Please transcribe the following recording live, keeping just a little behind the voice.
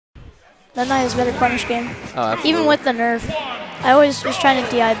That Knight is better punish game. Oh, absolutely. Even with the nerf. I always was trying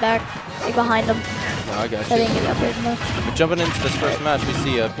to DI back, like behind him. No, I got So I you. didn't get upgrade much. But jumping into this first match, we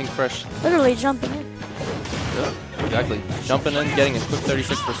see Pink Fresh. Literally jumping in. Yeah, exactly. Jumping in, getting a quick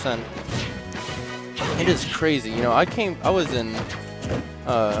 36%. It is crazy. You know, I was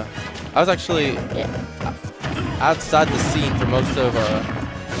actually outside the scene for most of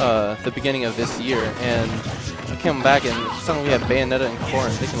the beginning of this year, and I came back and suddenly we have Bayonetta and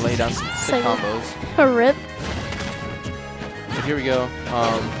Corin. They can lay down some sick combos. A rip. But here we go.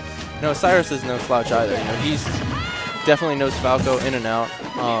 You know, Osiris is no slouch either. You know, he's definitely knows Falco in and out.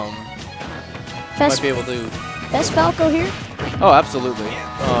 Might be able to. Best Falco here? Oh, absolutely.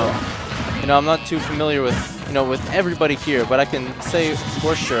 You know, I'm not too familiar with with everybody here, but I can say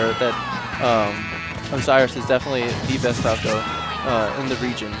for sure that Osiris is definitely the best Falco in the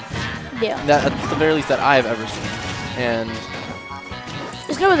region. Yeah. That at the very least that I've ever seen. And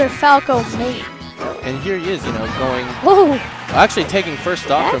there's no other Falco mate. And here he is, you know, going. Whoa. Actually taking first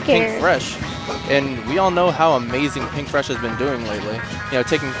stock from Pink Pink Fresh. And we all know how amazing Pink Fresh has been doing lately. You know,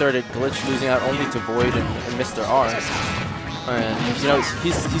 taking third at Glitch, losing out only to Void and Mr. R. And, you know,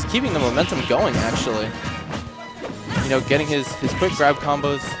 he's keeping the momentum going, actually. You know, getting his quick grab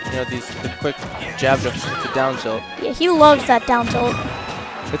combos, you know, the quick jab to down tilt. Yeah, he loves that down tilt.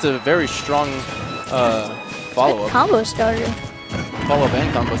 It's a very strong follow-up. Combo starter. Follow-up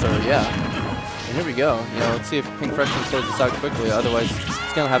and combo starter, yeah. And here we go. You know, let's see if Pink Fresh can close this out quickly. Otherwise,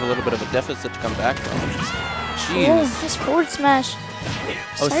 he's going to have a little bit of a deficit to come back from. Jeez. Oh, his forward smash.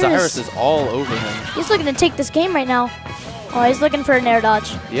 Osiris is all over him. He's looking to take this game right now. Oh, he's looking for an air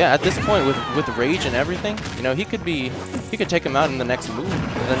dodge. Yeah, at this point, with rage and everything, you know, he could take him out in the next move,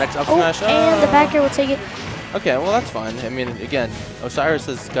 in the next up smash. And the back air will take it. Okay, well that's fine. I mean, again, Osiris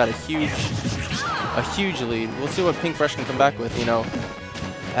has got a huge lead. We'll see what Pink Fresh can come back with. You know,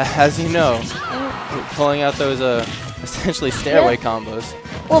 as you know, pulling out those essentially stairway combos.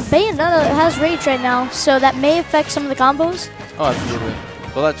 Well, Bayonetta has rage right now, so that may affect some of the combos. Oh, absolutely.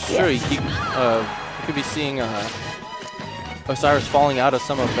 Well, that's true. You could be seeing Osiris falling out of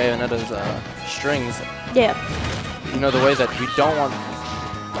some of Bayonetta's strings. Yeah. You know, the way that we don't want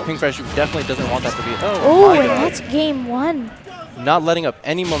Pink Fresh definitely doesn't want that to be. Oh, and that's game one. Not letting up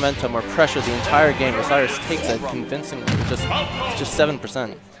any momentum or pressure the entire game. Osiris takes it convincingly, just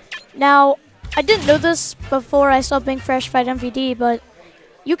 7%. Now, I didn't know this before I saw Pink Fresh fight MVD, but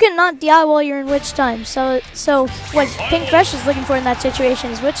you cannot DI while you're in witch time. So what Pink Fresh is looking for in that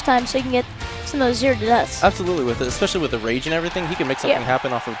situation is witch time, so you can get some of those 0 to deaths. Absolutely, with it, especially with the rage and everything, he can make something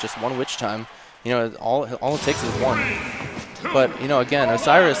happen off of just one witch time. You know, all it takes is one. But you know, again,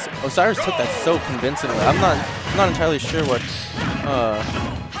 Osiris took that so convincingly. I'm not entirely sure what. Well,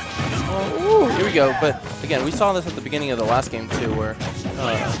 here we go. But again, we saw this at the beginning of the last game too, where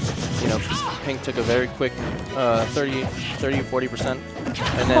you know, Pink took a very quick 30-40%,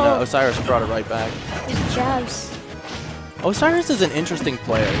 and then Osiris brought it right back. These jabs. Osiris is an interesting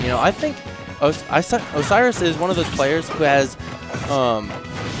player. You know, I think Osiris is one of those players who has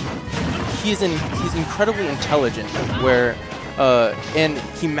he's incredibly intelligent, where and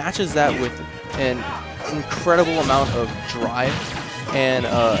he matches that with an incredible amount of drive and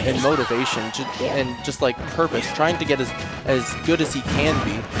motivation and just like purpose, trying to get as good as he can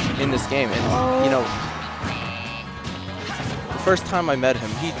be in this game. And you know, the first time I met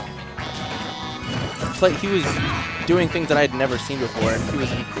him, he was doing things that I had never seen before, and he was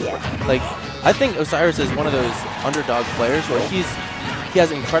like, I think Osiris is one of those underdog players where he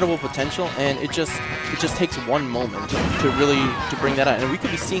has incredible potential, and it just takes one moment to really bring that out, and we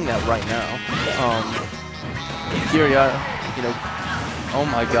could be seeing that right now. Here, you know, oh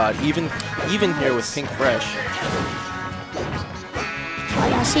my God, even here with Pink Fresh.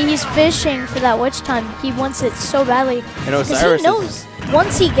 Yeah, see, he's fishing for that witch time. He wants it so badly. And Osiris he knows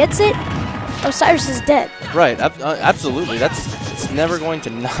once he gets it, Osiris is dead. Right, absolutely. It's never going to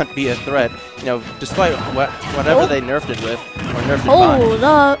not be a threat. You know, despite whatever they nerfed it with or nerfed it by. Hold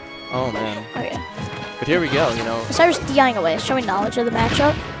up. Oh man. Okay. But here we go. You know, Osiris DIing away, showing knowledge of the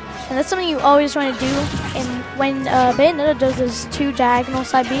matchup, and that's something you always want to do. And when Bayonetta does those 2 diagonal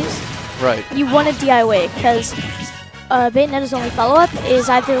side Bs, right, you want to DI away because Bayonetta's only follow-up is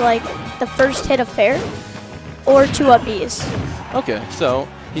either like the first hit of fair or 2 up Bs. Okay, so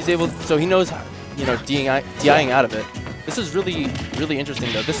he's able. So he knows, you know, DIing out of it. This is really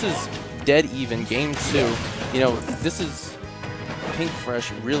interesting though. This is dead even game 2. You know, this is Pink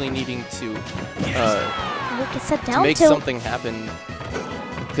Fresh really needing to make something happen,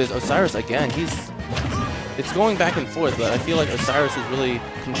 because Osiris, again, it's going back and forth, but I feel like Osiris is really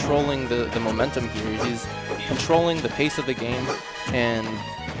controlling the momentum here. He's controlling the pace of the game, and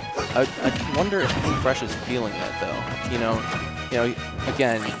I wonder if Pink Fresh is feeling that though. You know,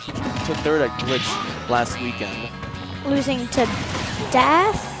 again, he took third at Glitch last weekend, losing to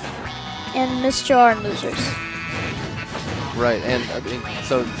Death and Mr. R and losers. Right, and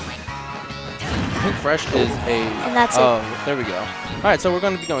so Pink Fresh is a. And that's it. There we go. All right, so we're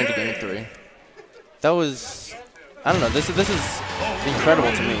going to be going to game 3. That was, I don't know. This is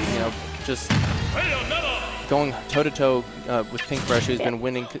incredible to me. You know, just going toe to toe with Pink Fresh, who's been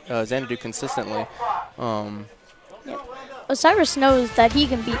winning Xanadu consistently. Osiris knows that he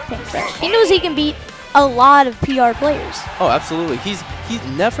can beat Pink Fresh. He knows he can beat a lot of PR players. Oh, absolutely. He's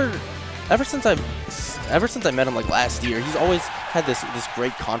never, ever since I met him like last year, he's always had this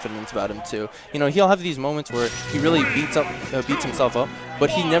great confidence about him too. You know, he'll have these moments where he really beats himself up, but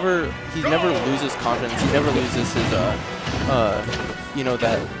he never loses confidence. He never loses his you know,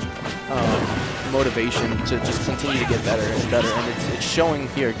 that motivation to just continue to get better and better, and it's showing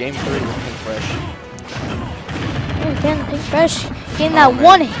here. Game 3 with Pink Fresh. Yeah, again, Pink Fresh getting that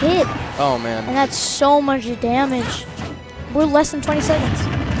one hit. Oh man. And that's so much damage. We're less than 20 seconds.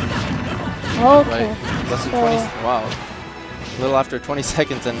 Okay. Right. Less than 20. Wow. A little after 20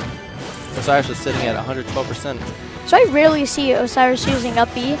 seconds, and Osiris is sitting at 112%. So I rarely see Osiris using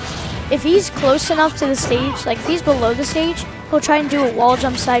up B. If he's close enough to the stage, like if he's below the stage, he'll try and do a wall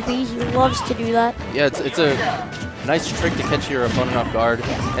jump side B. He loves to do that. Yeah, it's a nice trick to catch your opponent off guard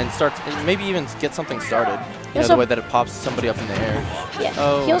and maybe even get something started. You know, the way that it pops somebody up in the air. Yeah.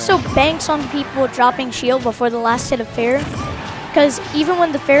 Oh, he also banks on people dropping shield before the last hit of fair, because even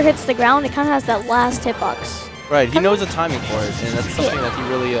when the fair hits the ground, it kind of has that last hitbox. Right, he knows the timing for it, and that's something that he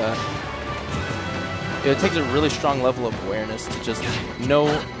really, it takes a really strong level of awareness to just know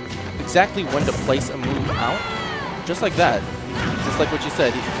exactly when to place a move out, just like that. Just like what you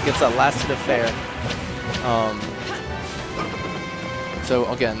said, he gets that last hit of fair. So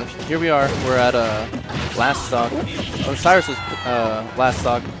again, here we are, we're at last stock. Osiris' last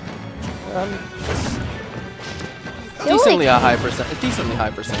stock. Decently high percent.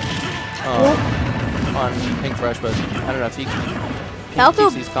 On Pink Fresh, but I don't know if he Falco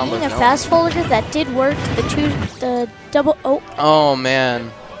keeps these combos being a going. fast forwarder that did work. The double. Oh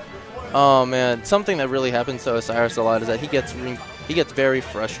man, something that really happens to Osiris a lot is that he gets very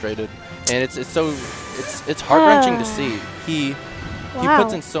frustrated, and it's heart wrenching to see. He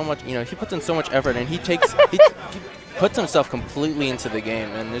puts in so much, he puts in so much effort, and he puts himself completely into the game,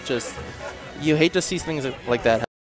 and it just, you hate to see things like that happen.